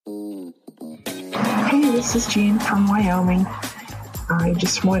Hey, this is Jean from Wyoming. I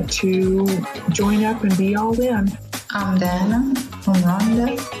just want to join up and be all in. I'm Diana from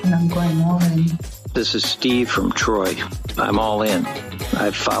Rhonda, and I'm going all in. This is Steve from Troy. I'm all in.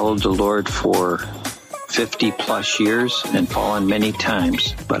 I've followed the Lord for 50 plus years and fallen many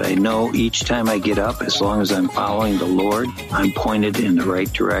times, but I know each time I get up, as long as I'm following the Lord, I'm pointed in the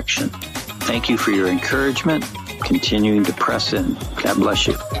right direction. Thank you for your encouragement, continuing to press in. God bless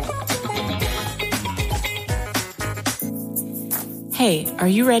you. Hey, are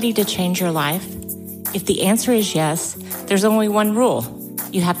you ready to change your life? If the answer is yes, there's only one rule.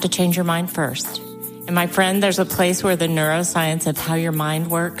 You have to change your mind first. And my friend, there's a place where the neuroscience of how your mind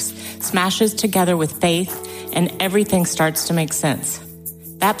works smashes together with faith and everything starts to make sense.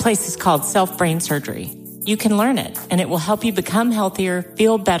 That place is called self-brain surgery. You can learn it and it will help you become healthier,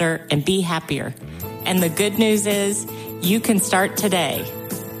 feel better, and be happier. And the good news is you can start today.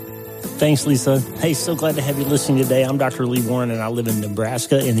 Thanks, Lisa. Hey, so glad to have you listening today. I'm Dr. Lee Warren, and I live in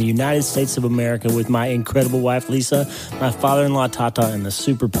Nebraska in the United States of America with my incredible wife, Lisa, my father-in-law, Tata, and the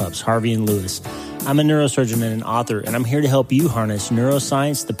super pups, Harvey and Lewis. I'm a neurosurgeon and an author, and I'm here to help you harness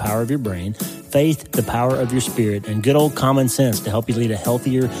neuroscience, the power of your brain, faith, the power of your spirit, and good old common sense to help you lead a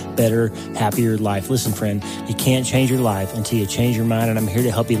healthier, better, happier life. Listen, friend, you can't change your life until you change your mind, and I'm here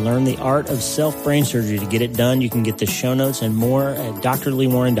to help you learn the art of self-brain surgery. To get it done, you can get the show notes and more at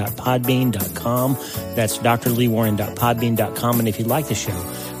drleewarren.podbean.com. That's drleewarren.podbean.com, and if you like the show,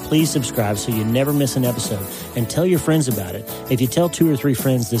 please subscribe so you never miss an episode, and tell your friends about it. If you tell 2 or 3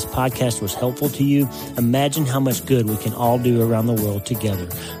 friends this podcast was helpful to you, imagine how much good we can all do around the world together.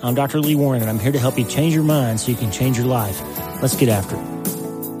 I'm Dr. Lee Warren, and I'm here to help you change your mind so you can change your life. Let's get after it.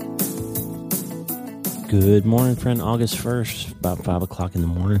 Good morning, friend. August 1st, about 5 o'clock in the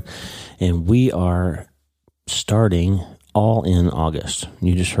morning, and we are starting all in August.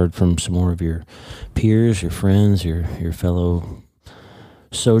 You just heard from some more of your peers, your friends, your fellow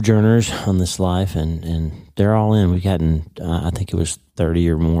sojourners on this life, and they're all in. We've gotten, I think it was 30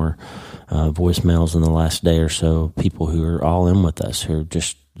 or more voicemails in the last day or so, people who are all in with us, who are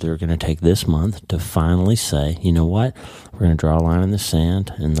just, they're going to take this month to finally say, you know what, we're going to draw a line in the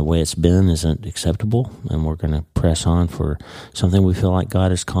sand, and the way it's been isn't acceptable, and we're going to press on for something we feel like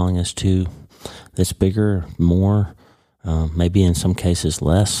God is calling us to that's bigger, more, maybe in some cases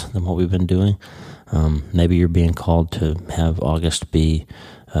less than what we've been doing. Maybe you're being called to have August be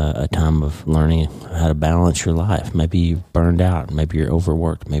a time of learning how to balance your life. Maybe you're burned out. Maybe you're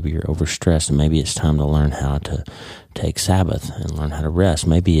overworked. Maybe you're overstressed. And maybe it's time to learn how to take Sabbath and learn how to rest.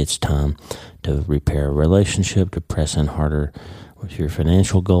 Maybe it's time to repair a relationship, to press in harder with your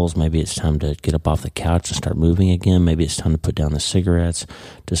financial goals. Maybe it's time to get up off the couch and start moving again. Maybe it's time to put down the cigarettes,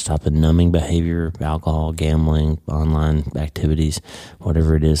 to stop the numbing behavior, alcohol, gambling, online activities,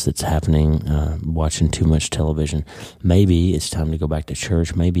 whatever it is that's happening, watching too much television. Maybe it's time to go back to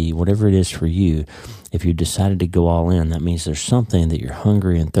church. Maybe whatever it is for you, if you decided to go all in, that means there's something that you're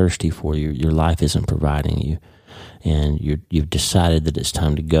hungry and thirsty for, your life isn't providing you, and you've decided that it's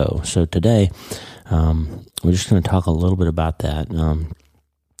time to go. So today, we're just going to talk a little bit about that.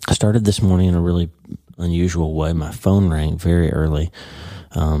 I started this morning in a really unusual way. My phone rang very early.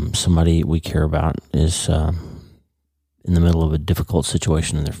 Somebody we care about is in the middle of a difficult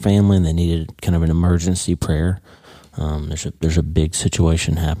situation in their family, and they needed kind of an emergency prayer. There's a big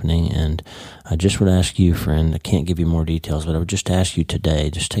situation happening, and I just would ask you, friend, I can't give you more details, but I would just ask you today,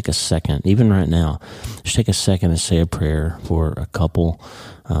 just take a second, even right now, just take a second and say a prayer for a couple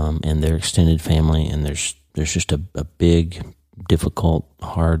and their extended family, and there's just a big, difficult,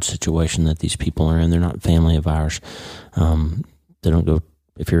 hard situation that these people are in. They're not family of ours. They don't go,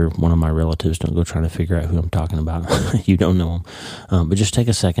 if you're one of my relatives, don't go trying to figure out who I'm talking about. You don't know them. But just take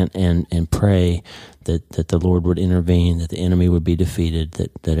a second and pray that the Lord would intervene, that the enemy would be defeated,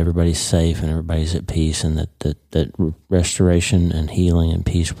 that everybody's safe and everybody's at peace, and that restoration and healing and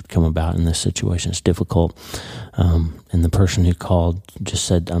peace would come about in this situation. It's difficult. And the person who called just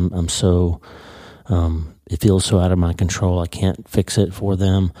said, I'm so, it feels so out of my control. I can't fix it for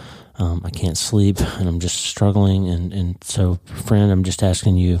them. I can't sleep, and I'm just struggling. And so, friend, I'm just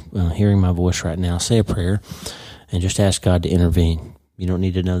asking you, hearing my voice right now, say a prayer and just ask God to intervene. You don't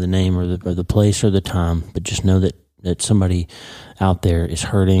need to know the name or the place or the time, but just know that somebody out there is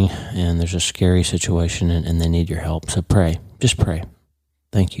hurting and there's a scary situation and they need your help. So pray. Just pray.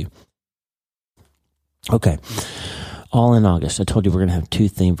 Thank you. Okay. All in August. I told you we're going to have 2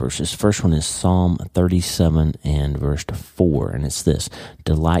 theme verses. First one is Psalm 37 and verse 4, and it's this: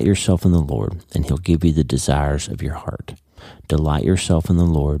 delight yourself in the Lord, and He'll give you the desires of your heart. Delight yourself in the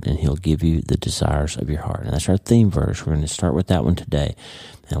Lord, and He'll give you the desires of your heart. And that's our theme verse. We're going to start with that one today.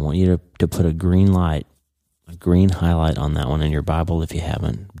 And I want you to put a green highlight on that one in your Bible if you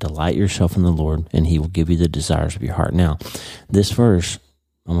haven't. Delight yourself in the Lord, and He will give you the desires of your heart. Now, this verse,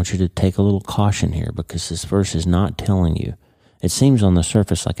 I want you to take a little caution here, because this verse is not telling you. It seems on the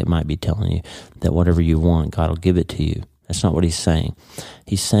surface like it might be telling you that whatever you want, God will give it to you. That's not what He's saying.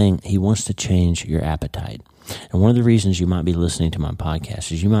 He's saying He wants to change your appetite. And one of the reasons you might be listening to my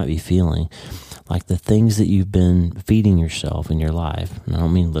podcast is you might be feeling like the things that you've been feeding yourself in your life, and I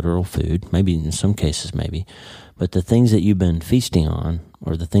don't mean literal food, maybe in some cases maybe, but the things that you've been feasting on,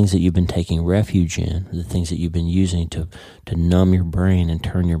 or the things that you've been taking refuge in, the things that you've been using to numb your brain and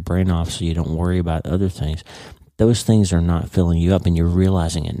turn your brain off so you don't worry about other things, those things are not filling you up, and you're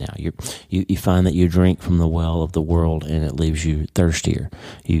realizing it now. You find that you drink from the well of the world, and it leaves you thirstier.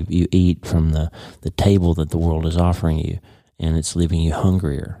 You eat from the table that the world is offering you, and it's leaving you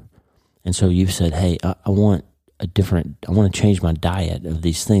hungrier. And so you've said, hey, I want to change my diet of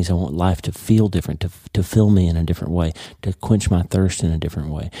these things. I want life to feel different, to fill me in a different way, to quench my thirst in a different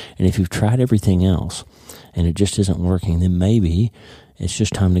way. And if you've tried everything else and it just isn't working, then maybe it's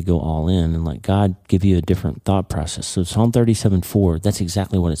just time to go all in and let God give you a different thought process. So Psalm 37:4, that's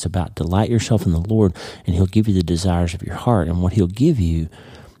exactly what it's about. Delight yourself in the Lord, and He'll give you the desires of your heart. And what He'll give you,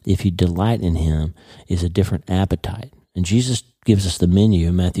 if you delight in Him, is a different appetite. And Jesus gives us the menu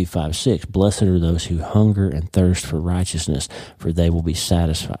in Matthew 5:6. Blessed are those who hunger and thirst for righteousness, for they will be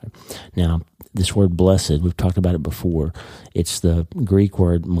satisfied. Now, this word blessed, we've talked about it before. It's the Greek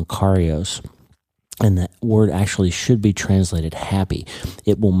word makarios. And that word actually should be translated happy.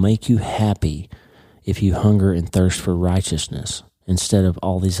 It will make you happy if you hunger and thirst for righteousness instead of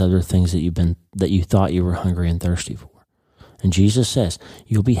all these other things that you thought you were hungry and thirsty for. And Jesus says,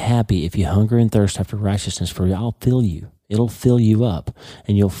 you'll be happy if you hunger and thirst after righteousness, for I'll fill you. It'll fill you up.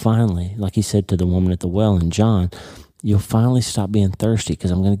 And you'll finally, like He said to the woman at the well in John, you'll finally stop being thirsty,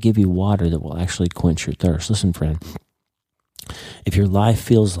 because I'm going to give you water that will actually quench your thirst. Listen, friend, if your life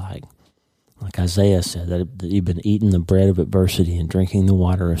feels like Isaiah said, that you've been eating the bread of adversity and drinking the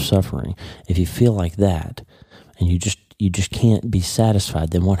water of suffering, if you feel like that and you just can't be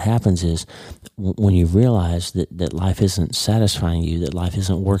satisfied, then what happens is when you realize that life isn't satisfying you, that life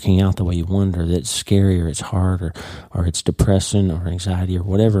isn't working out the way you wanted, or that it's scary, or it's hard, or it's depression, or anxiety, or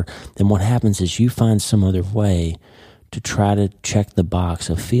whatever, then what happens is you find some other way to try to check the box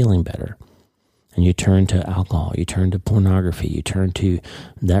of feeling better. And you turn to alcohol, you turn to pornography, you turn to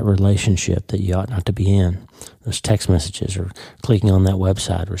that relationship that you ought not to be in, those text messages, or clicking on that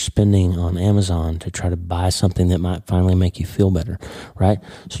website, or spending on Amazon to try to buy something that might finally make you feel better, right?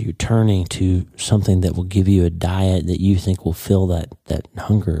 So you're turning to something that will give you a diet that you think will fill that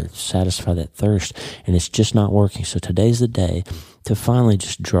hunger, satisfy that thirst, and it's just not working. So today's the day to finally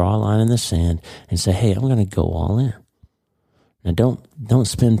just draw a line in the sand and say, hey, I'm going to go all in. Now, don't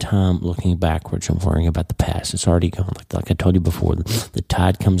spend time looking backwards and worrying about the past. It's already gone. Like I told you before, the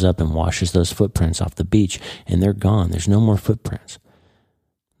tide comes up and washes those footprints off the beach, and they're gone. There's no more footprints.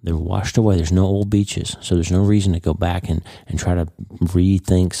 They're washed away. There's no old beaches, so there's no reason to go back and try to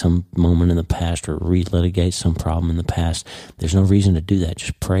rethink some moment in the past or relitigate some problem in the past. There's no reason to do that.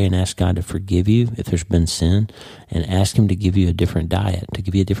 Just pray and ask God to forgive you if there's been sin, and ask Him to give you a different diet, to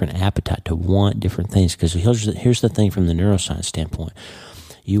give you a different appetite, to want different things. Because here's the thing from the neuroscience standpoint.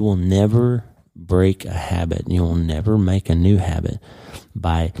 You will never break a habit. You will never make a new habit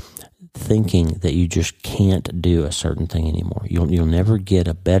by thinking that you just can't do a certain thing anymore. You'll never get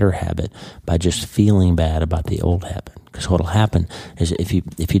a better habit by just feeling bad about the old habit. Because what'll happen is if you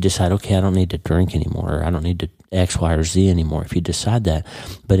decide, okay, I don't need to drink anymore, or I don't need to X, Y, or Z anymore, if you decide that,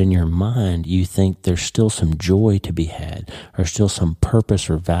 but in your mind you think there's still some joy to be had, or still some purpose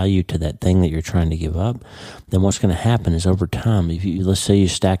or value to that thing that you're trying to give up, then what's going to happen is over time, let's say you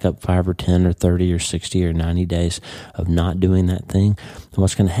stack up 5 or 10 or 30 or 60 or 90 days of not doing that thing, then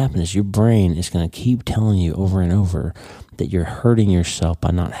what's going to happen is your brain is going to keep telling you over and over that you're hurting yourself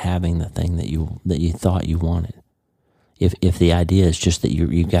by not having the thing that you thought you wanted. If the idea is just that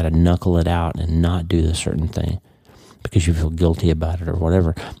you've got to knuckle it out and not do the certain thing because you feel guilty about it or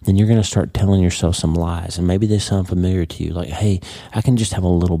whatever, then you're going to start telling yourself some lies. And maybe they sound familiar to you, like, hey, I can just have a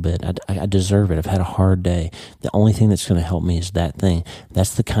little bit. I deserve it. I've had a hard day. The only thing that's going to help me is that thing.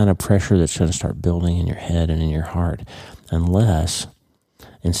 That's the kind of pressure that's going to start building in your head and in your heart, unless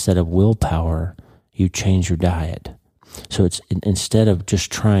instead of willpower, you change your diet. So it's instead of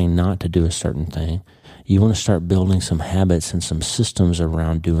just trying not to do a certain thing, you want to start building some habits and some systems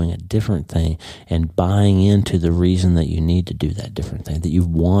around doing a different thing and buying into the reason that you need to do that different thing, that you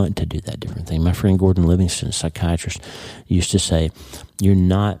want to do that different thing. My friend Gordon Livingston, a psychiatrist, used to say, you're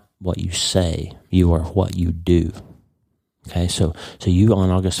not what you say, you are what you do. Okay, so you on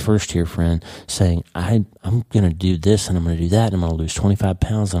August 1st here, friend, saying, I'm going to do this and I'm going to do that and I'm going to lose 25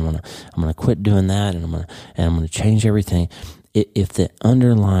 pounds and I'm going to quit doing that and I'm going to change everything. If the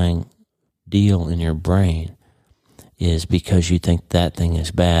underlying deal in your brain is because you think that thing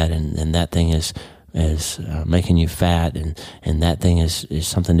is bad and that thing is making you fat and that thing is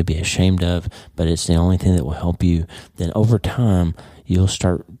something to be ashamed of, but it's the only thing that will help you, then over time you'll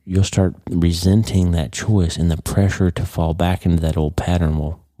start resenting that choice, and the pressure to fall back into that old pattern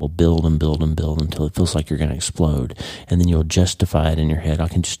will build and build and build until it feels like you're going to explode. And then you'll justify it in your head. I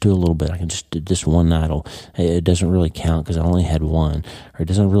can just do a little bit. I can just do this one night. It doesn't really count because I only had one, or it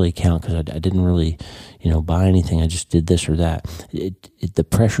doesn't really count because I didn't really, buy anything. I just did this or that. The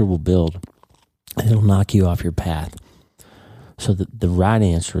pressure will build, and it'll knock you off your path. So the right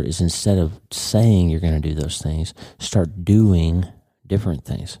answer is, instead of saying you're going to do those things, start doing different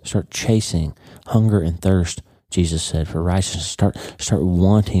things. Start chasing hunger and thirst, Jesus said, for righteousness. Start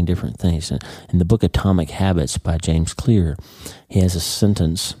wanting different things. And in the book Atomic Habits by James Clear, he has a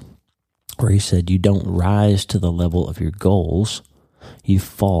sentence where he said, you don't rise to the level of your goals, you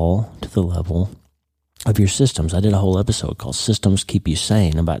fall to the level of your systems. I did a whole episode called Systems Keep You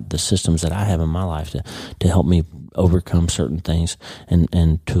Sane, about the systems that I have in my life to help me overcome certain things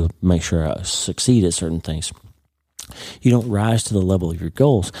and to make sure I succeed at certain things. You don't rise to the level of your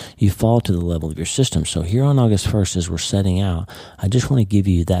goals, you fall to the level of your system. So here on August 1st, as we're setting out, I just want to give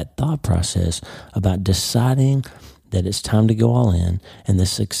you that thought process about deciding that it's time to go all in, and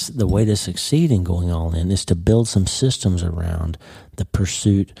the way to succeed in going all in is to build some systems around the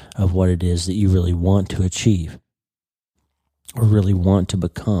pursuit of what it is that you really want to achieve, or really want to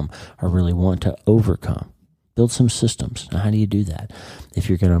become, or really want to overcome. Build some systems. Now, how do you do that? If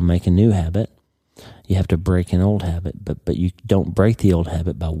you're going to make a new habit, you have to break an old habit, but you don't break the old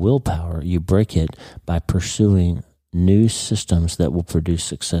habit by willpower. You break it by pursuing new systems that will produce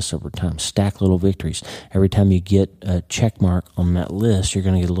success over time. Stack little victories. Every time you get a check mark on that list, you're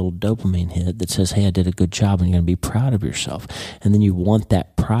going to get a little dopamine hit that says, hey, I did a good job, and you're going to be proud of yourself. And then you want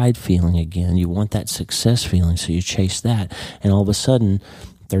that pride feeling again. You want that success feeling, so you chase that. And all of a sudden,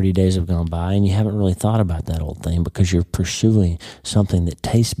 30 days have gone by and you haven't really thought about that old thing, because you're pursuing something that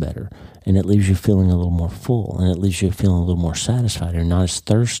tastes better, and it leaves you feeling a little more full, and it leaves you feeling a little more satisfied. You're not as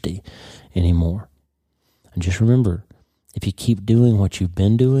thirsty anymore. And just remember, if you keep doing what you've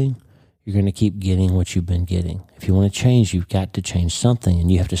been doing, you're going to keep getting what you've been getting. If you want to change, you've got to change something,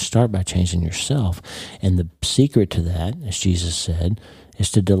 and you have to start by changing yourself. And the secret to that, as Jesus said,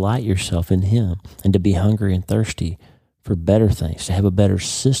 is to delight yourself in Him and to be hungry and thirsty for better things, to have a better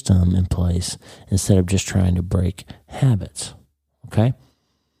system in place instead of just trying to break habits. Okay?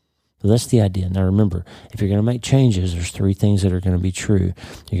 So that's the idea. Now remember, if you're going to make changes, there's three things that are going to be true.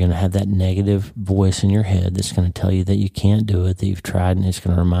 You're going to have that negative voice in your head that's going to tell you that you can't do it, that you've tried, and it's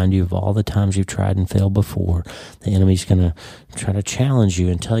going to remind you of all the times you've tried and failed before. The enemy's going to try to challenge you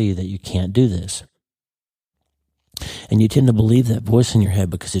and tell you that you can't do this. And you tend to believe that voice in your head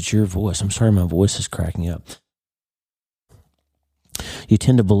because it's your voice. I'm sorry, my voice is cracking up. You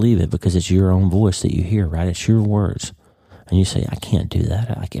tend to believe it because it's your own voice that you hear, right? It's your words. And you say, I can't do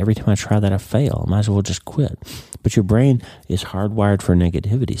that. Like, every time I try that, I fail. I might as well just quit. But your brain is hardwired for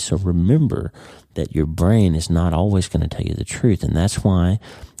negativity. So remember that your brain is not always going to tell you the truth. And that's why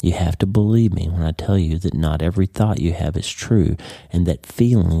you have to believe me when I tell you that not every thought you have is true, and that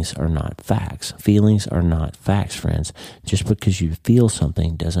feelings are not facts. Feelings are not facts, friends. Just because you feel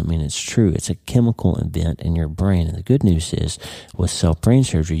something doesn't mean it's true. It's a chemical event in your brain. And the good news is, with self-brain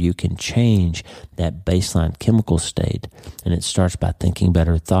surgery, you can change that baseline chemical state. And it starts by thinking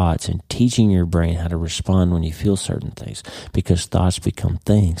better thoughts and teaching your brain how to respond when you feel certain things, because thoughts become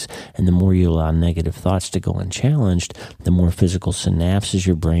things. And the more you allow negative thoughts to go unchallenged, the more physical synapses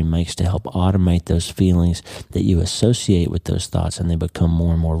your brain makes to help automate those feelings that you associate with those thoughts, and they become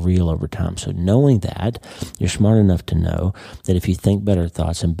more and more real over time. So knowing that, you're smart enough to know that if you think better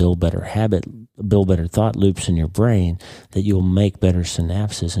thoughts and build better thought loops in your brain, that you'll make better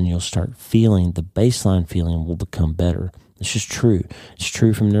synapses, and you'll start feeling, the baseline feeling will become better. It's just true. It's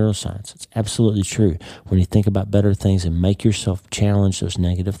true from neuroscience. It's absolutely true. When you think about better things and make yourself challenge those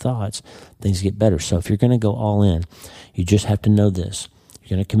negative thoughts, things get better. So if you're going to go all in, you just have to know this.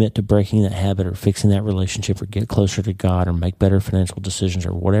 You're going to commit to breaking that habit, or fixing that relationship, or get closer to God, or make better financial decisions,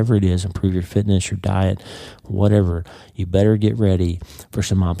 or whatever it is, improve your fitness, your diet, whatever. You better get ready for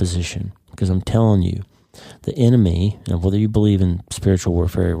some opposition, because I'm telling you, the enemy, and whether you believe in spiritual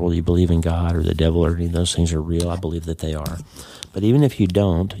warfare, whether you believe in God or the devil or any of those things are real, I believe that they are. But even if you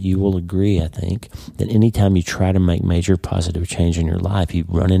don't, you will agree, I think, that anytime you try to make major positive change in your life, you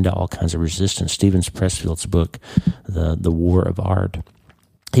run into all kinds of resistance. Stephen Pressfield's book, The War of Art,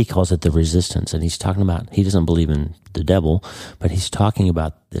 he calls it the resistance, and he's talking about, he doesn't believe in the devil, but he's talking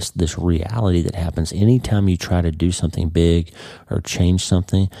about this reality that happens anytime you try to do something big or change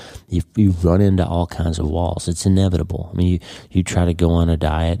something. You run into all kinds of walls. It's inevitable. I mean, you try to go on a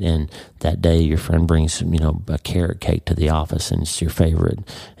diet, and that day your friend brings a carrot cake to the office, and it's your favorite,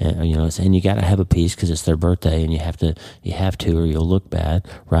 and and you got to have a piece because it's their birthday, and you have to, or you'll look bad,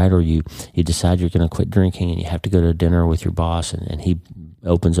 right? Or you decide you're going to quit drinking, and you have to go to dinner with your boss, and he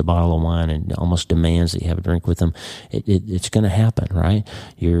opens a bottle of wine and almost demands that you have a drink with him. It's going to happen, right?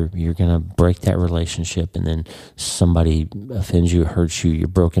 You're going to break that relationship, and then somebody offends you, hurts you, you're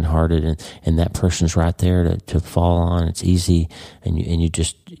brokenhearted, and that person's right there to fall on. It's easy, and you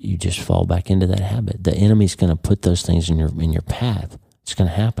just fall back into that habit. The enemy's going to put those things in your path. It's going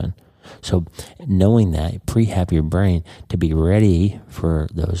to happen. So knowing that, prehab your brain to be ready for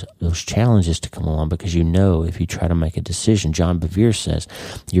those challenges to come along, because if you try to make a decision, John Bevere says,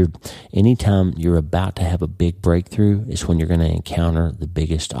 anytime you're about to have a big breakthrough is when you're going to encounter the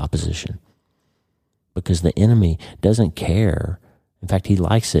biggest opposition. Because the enemy doesn't care. In fact, he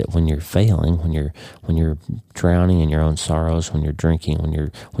likes it when you're failing, when you're drowning in your own sorrows, when you're drinking, when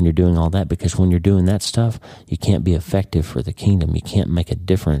you're doing all that, because when you're doing that stuff, you can't be effective for the kingdom. You can't make a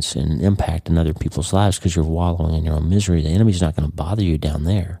difference and an impact in other people's lives because you're wallowing in your own misery. The enemy's not going to bother you down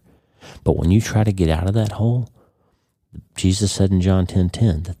there. But when you try to get out of that hole, Jesus said in John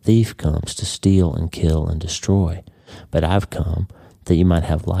 10:10, the thief comes to steal and kill and destroy. But I've come that you might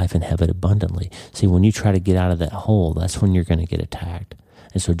have life and have it abundantly. See, when you try to get out of that hole, that's when you're going to get attacked.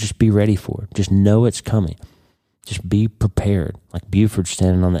 And so just be ready for it. Just know it's coming. Just be prepared. Like Buford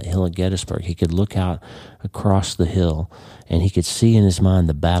standing on that hill at Gettysburg, he could look out across the hill and he could see in his mind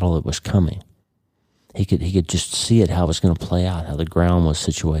the battle that was coming. He could just see it, how it was going to play out, how the ground was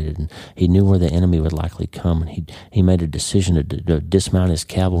situated, and he knew where the enemy would likely come. And he made a decision to dismount his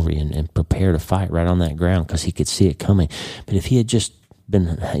cavalry and prepare to fight right on that ground because he could see it coming. But if he had just been,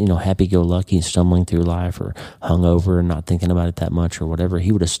 happy-go-lucky and stumbling through life, or hungover and not thinking about it that much or whatever,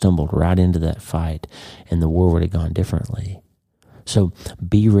 he would have stumbled right into that fight, and the war would have gone differently. So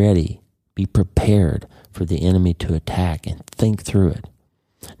be ready, be prepared for the enemy to attack, and think through it.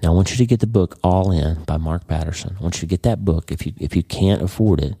 Now, I want you to get the book All In by Mark Batterson. I want you to get that book. If you can't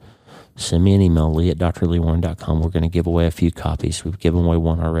afford it, send me an email, lee@drleewarren.com. We're going to give away a few copies. We've given away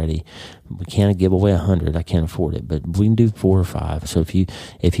one already. We can't give away 100. I can't afford it, but we can do 4 or 5. So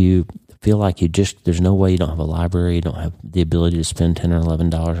if you feel like there's no way you don't have a library, you don't have the ability to spend $10 or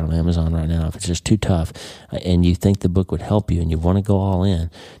 $11 on Amazon right now, if it's just too tough, and you think the book would help you and you want to go all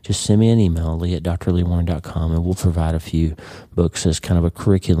in, just send me an email, lee@drleewarren.com, and we'll provide a few books as kind of a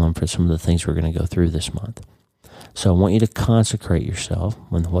curriculum for some of the things we're going to go through this month. So I want you to consecrate yourself.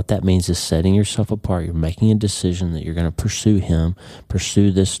 What that means is setting yourself apart. You're making a decision that you're going to pursue Him, pursue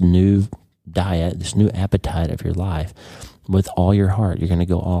this new diet, this new appetite of your life with all your heart. You're going to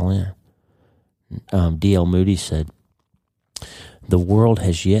go all in. D.L. Moody said, the world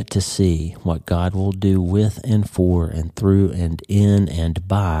has yet to see what God will do with and for and through and in and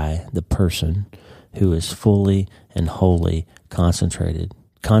by the person who is fully and wholly consecrated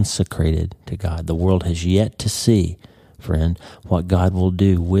to God. The world has yet to see, friend, what God will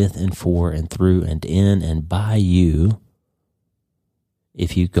do with and for and through and in and by you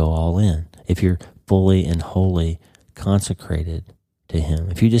if you go all in, if you're fully and wholly consecrated to Him.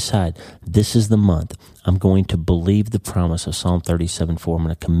 If you decide this is the month, I'm going to believe the promise of Psalm 37:4. I'm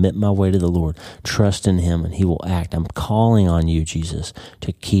going to commit my way to the Lord, trust in Him, and He will act. I'm calling on you, Jesus,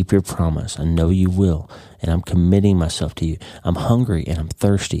 to keep your promise. I know you will, and I'm committing myself to you. I'm hungry and I'm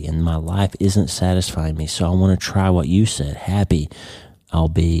thirsty, and my life isn't satisfying me, so I want to try what you said. Happy I'll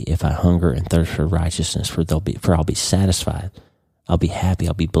be if I hunger and thirst for righteousness, for I'll be satisfied. I'll be happy,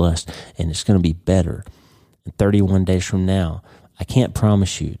 I'll be blessed, and it's going to be better. And 31 days from now, I can't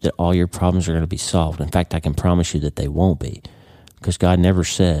promise you that all your problems are going to be solved. In fact, I can promise you that they won't be, because God never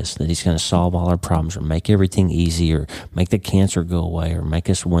says that He's going to solve all our problems or make everything easy or make the cancer go away or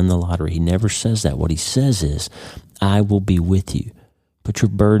make us win the lottery. He never says that. What He says is, I will be with you. Put your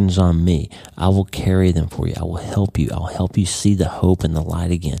burdens on me. I will carry them for you. I will help you. I'll help you see the hope and the light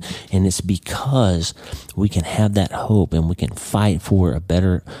again. And it's because we can have that hope and we can fight for a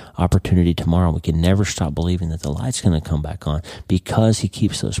better opportunity tomorrow. We can never stop believing that the light's going to come back on because He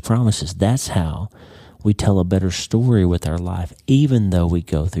keeps those promises. That's how we tell a better story with our life, even though we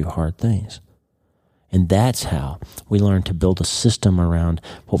go through hard things. And that's how we learn to build a system around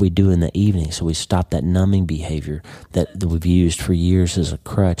what we do in the evening. So we stop that numbing behavior that we've used for years as a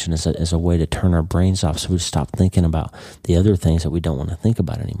crutch and as a way to turn our brains off. So we stop thinking about the other things that we don't want to think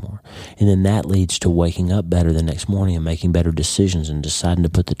about anymore. And then that leads to waking up better the next morning and making better decisions and deciding to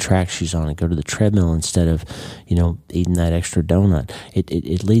put the track shoes on and go to the treadmill instead of, eating that extra donut.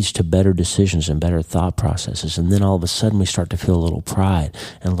 It leads to better decisions and better thought processes. And then all of a sudden we start to feel a little pride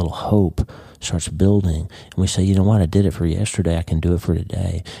and a little hope starts building, and we say, you know what, I did it for yesterday, I can do it for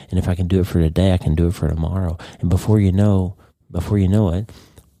today, and if I can do it for today, I can do it for tomorrow. And before you know it,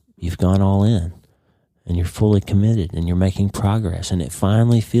 you've gone all in, and you're fully committed, and you're making progress, and it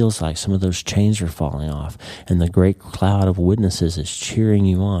finally feels like some of those chains are falling off, and the great cloud of witnesses is cheering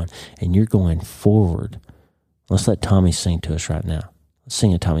you on, and you're going forward. Let's let Tommy sing to us right now. Let's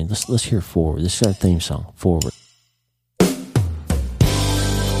sing it, Tommy. Let's hear Forward. This is our theme song, Forward.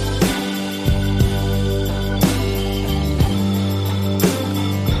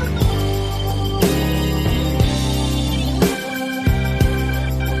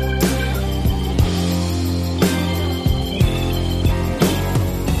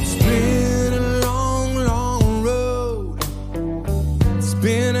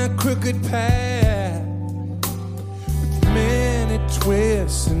 Crooked path with many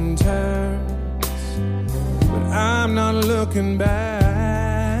twists and turns, but I'm not looking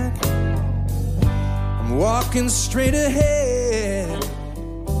back. I'm walking straight ahead,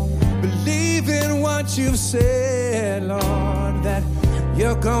 believing what you've said, Lord, that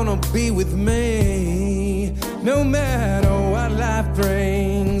you're gonna be with me no matter what life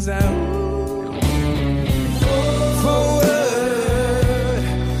brings out. Forward,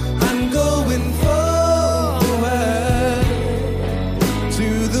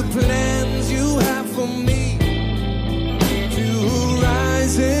 plans you have for me, to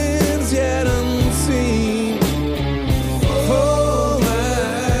horizons yet unseen. Forward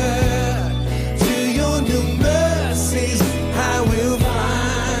to your new mercies I will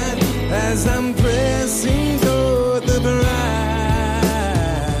find as I'm pressing toward the prize.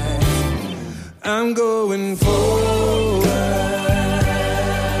 I'm going forward.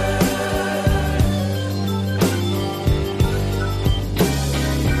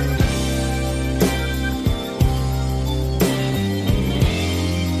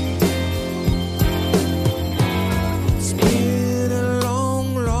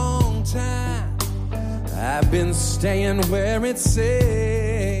 Been staying where it's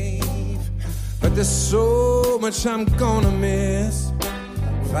safe, but there's so much I'm gonna miss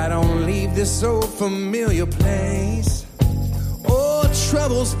if I don't leave this old familiar place. Oh,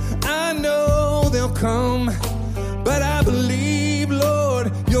 troubles, I know they'll come, but I believe,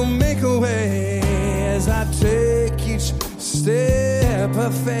 Lord, you'll make a way. As I take each step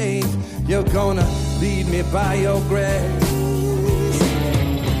of faith, you're gonna lead me by your grace.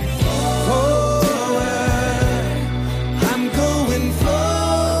 Oh,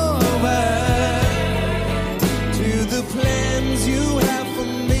 plans you have for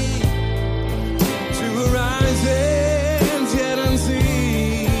me, to horizons yet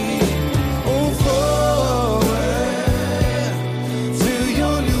unseen. Oh, forward to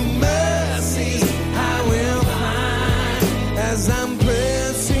your new mercies I will find as I'm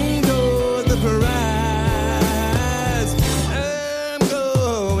pressing toward the prize. I'm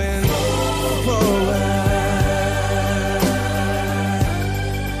going forward.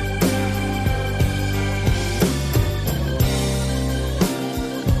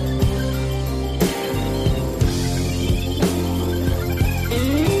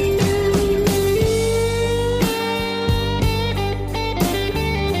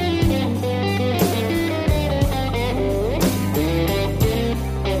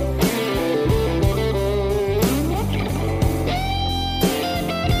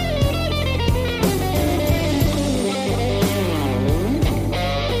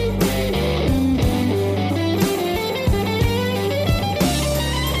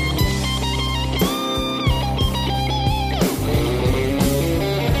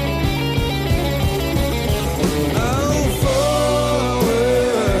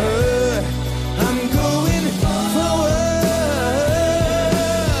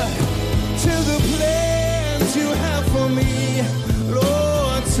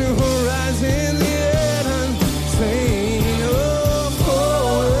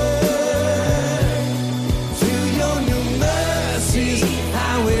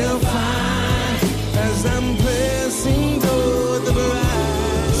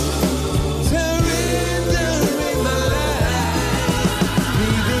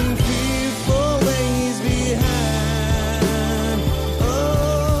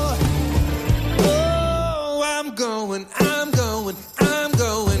 Oh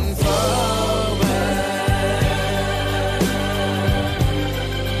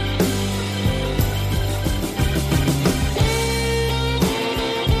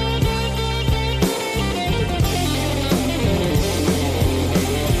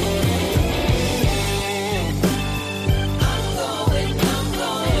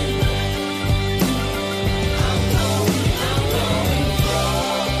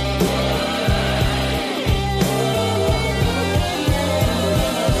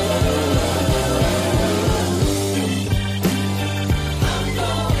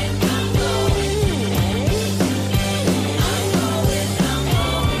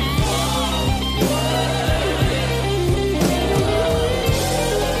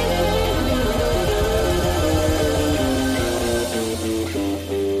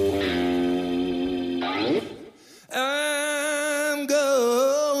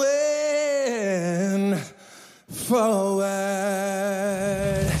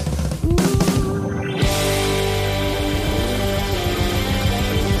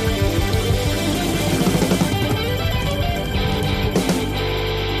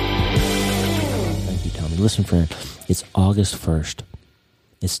Listen, friend, it's August 1st.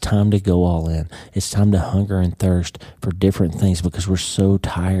 It's time to go all in. It's time to hunger and thirst for different things because we're so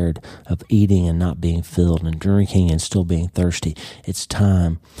tired of eating and not being filled and drinking and still being thirsty. It's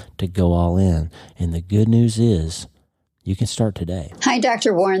time to go all in. And the good news is you can start today. Hi,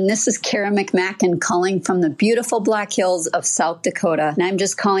 Dr. Warren. This is Kara McMacken calling from the beautiful Black Hills of South Dakota. And I'm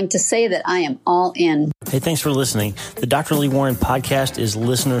just calling to say that I am all in. Hey, thanks for listening. The Dr. Lee Warren podcast is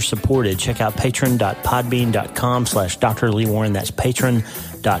listener supported. Check out patron.podbean.com/Dr. Lee Warren. That's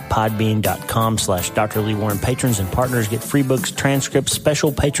patron.podbean.com/Dr. Lee Warren. Patrons and partners get free books, transcripts,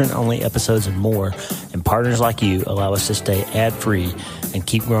 special patron-only episodes, and more. And partners like you allow us to stay ad-free and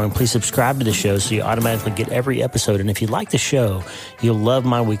keep growing. Please subscribe to the show so you automatically get every episode. And if you like the show, you'll love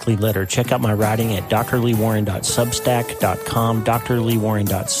my weekly letter. Check out my writing at drleewarren.substack.com,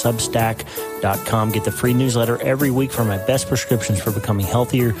 drleewarren.substack.com. Get the free newsletter every week for my best prescriptions for becoming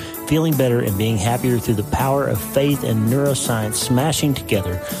healthier, feeling better, and being happier through the power of faith and neuroscience smashing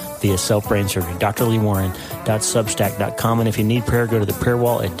together via self-brain surgery. drleewarren.substack.com. And if you need prayer, go to the prayer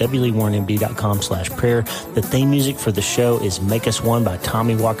wall at wleewarrenmd.com/prayer. The theme music for the show is Make Us One by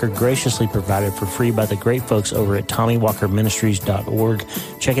Tommy Walker, graciously provided for free by the great folks over at TommyWalkerMinistries.org.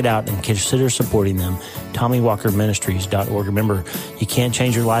 Check it out and consider supporting them. TommyWalkerMinistries.org. Remember, you can't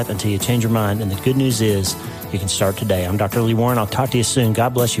change your life until you change your mind. And the good news is you can start today. I'm Dr. Lee Warren. I'll talk to you soon.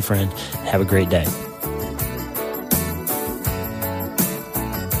 God bless you, friend. Have a great day.